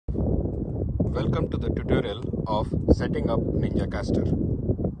Welcome to the tutorial of setting up Ninjacaster.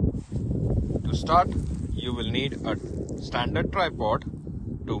 To start, you will need a standard tripod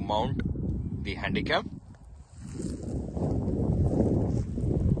to mount the handycam.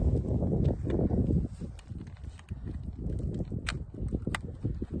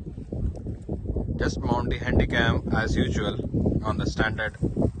 Just mount the handycam as usual on the standard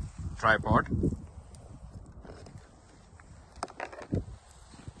tripod.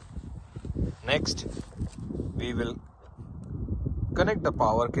 Next, we will connect the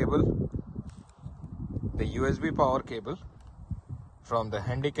power cable, the USB power cable from the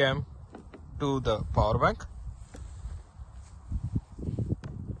handycam to the power bank.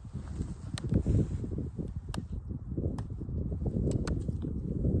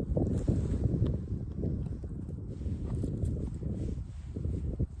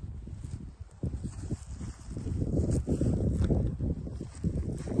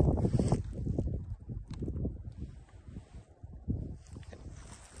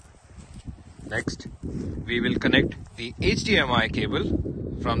 Next, we will connect the HDMI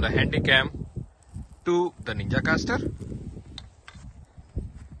cable from the handycam to the Ninjacaster.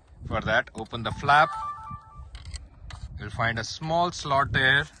 For that, open the flap. You'll find a small slot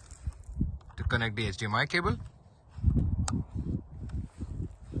there to connect the HDMI cable.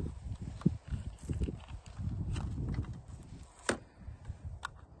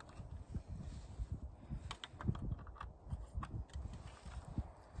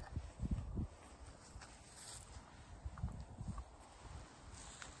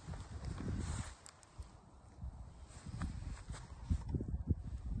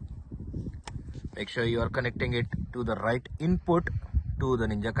 Make sure you are connecting it to the right input to the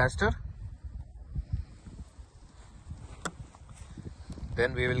Ninjacaster.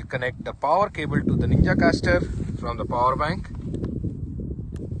 Then we will connect the power cable to the Ninjacaster from the power bank.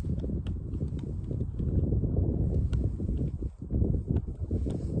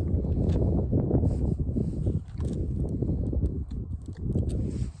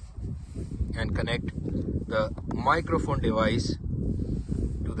 And connect the microphone device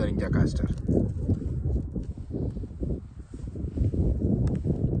to the Ninjacaster.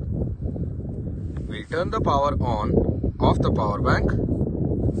 We'll turn the power on of the power bank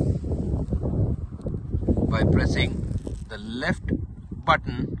by pressing the left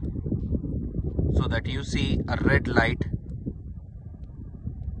button so that you see a red light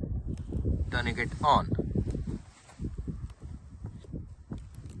turning it on.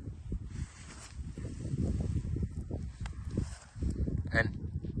 And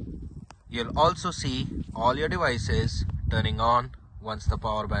you'll also see all your devices turning on once the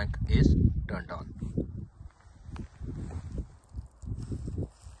power bank is turned on.